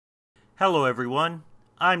Hello everyone,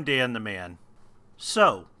 I'm Dan the Man.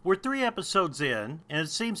 So, we're 3 episodes in, and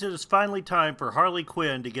it seems it is finally time for Harley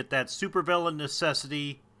Quinn to get that supervillain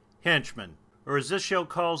necessity, henchman, or as this show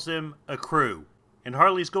calls them, a crew. And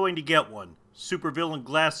Harley's going to get one. Supervillain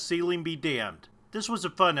glass ceiling be damned. This was a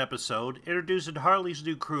fun episode, introducing Harley's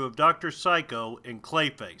new crew of Dr. Psycho and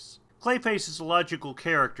Clayface. Clayface is a logical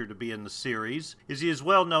character to be in the series, as he is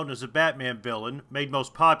well known as a Batman villain, made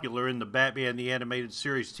most popular in the Batman the Animated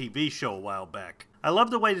Series TV show a while back. I love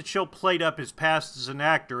the way the show played up his past as an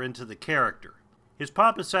actor into the character. His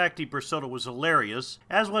pompous acting persona was hilarious,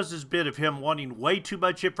 as was his bit of him wanting way too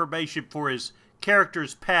much information for his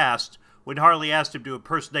character's past when Harley asked him to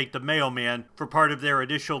impersonate the mailman for part of their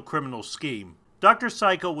initial criminal scheme. Dr.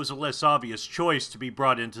 Psycho was a less obvious choice to be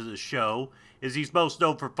brought into the show, as he's most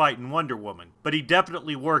known for fighting Wonder Woman, but he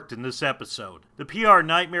definitely worked in this episode. The PR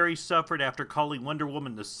nightmare he suffered after calling Wonder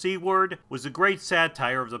Woman the C-word was a great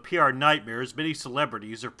satire of the PR nightmares many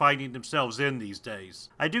celebrities are finding themselves in these days.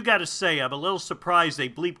 I do gotta say, I'm a little surprised they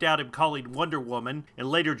bleeped out him calling Wonder Woman, and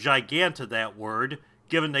later Giganta, that word,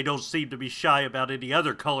 given they don't seem to be shy about any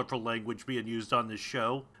other colorful language being used on this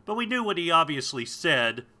show. But we knew what he obviously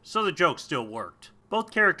said, so the joke still worked.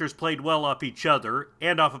 Both characters played well off each other,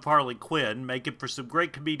 and off of Harley Quinn, making for some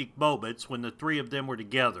great comedic moments when the three of them were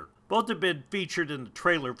together. Both have been featured in the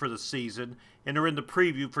trailer for the season, and are in the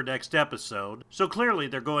preview for next episode, so clearly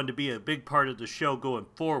they're going to be a big part of the show going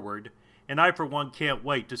forward, and I for one can't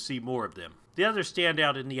wait to see more of them. The other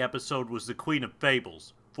standout in the episode was the Queen of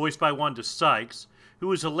Fables, voiced by Wanda Sykes, who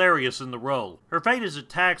was hilarious in the role. Her fate as a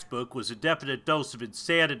tax book was a definite dose of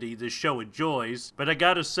insanity this show enjoys, but I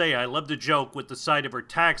gotta say I love the joke with the side of her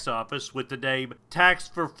tax office with the name Tax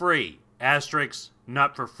for Free, asterisk,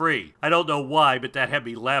 not for free. I don't know why, but that had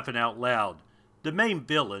me laughing out loud. The main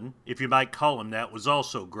villain, if you might call him that, was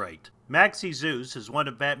also great. Maxi Zeus is one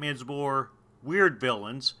of Batman's more weird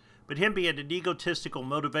villains, but him being an egotistical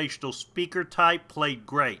motivational speaker type played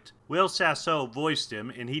great. Will Sasso voiced him,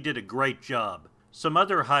 and he did a great job. Some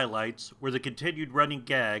other highlights were the continued running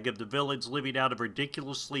gag of the villains living out of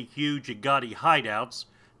ridiculously huge and gaudy hideouts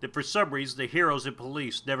that for some reason the heroes and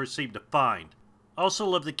police never seem to find. Also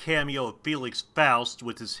loved the cameo of Felix Faust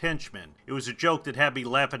with his henchmen. It was a joke that had me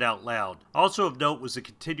laughing out loud. Also of note was the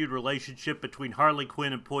continued relationship between Harley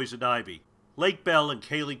Quinn and Poision Ivy. Lake Bell and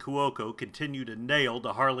Kaley Cuoco continue to nail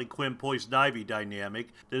the Harley Quinn Poision Ivy dynamic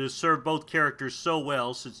that has served both characters so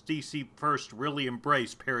well since DC first really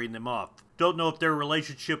embraced pairing them off. Don't know if their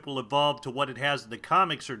relationship will evolve to what it has in the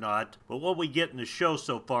comics or not, but what we get in the show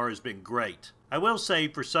so far has been great. I will say,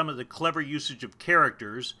 for some of the clever usage of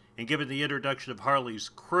characters, and given the introduction of Harley's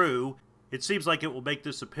crew, it seems like it will make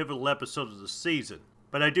this a pivotal episode of the season,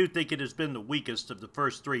 but I do think it has been the weakest of the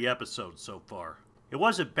first 3 episodes so far. It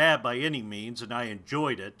wasn't bad by any means, and I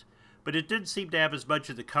enjoyed it, but it didn't seem to have as much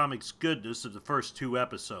of the comic's goodness of the first 2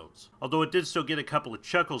 episodes, although it did still get a couple of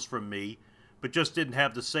chuckles from me, but just didn't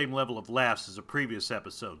have the same level of laughs as the previous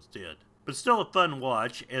episodes did. But still a fun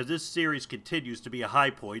watch, as this series continues to be a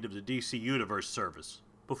high point of the DC Universe service.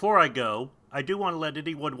 Before I go, I do want to let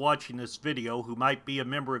anyone watching this video who might be a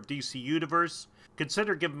member of DC Universe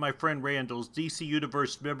consider giving my friend Randall's DC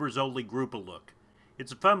Universe members only group a look.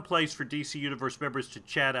 It's a fun place for DC Universe members to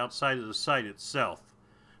chat outside of the site itself.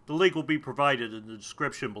 The link will be provided in the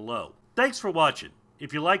description below. Thanks for watching.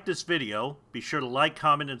 If you like this video, be sure to like,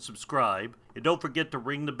 comment, and subscribe, and don't forget to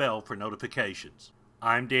ring the bell for notifications.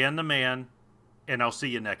 I'm Dan the Man, and I'll see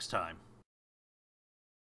you next time.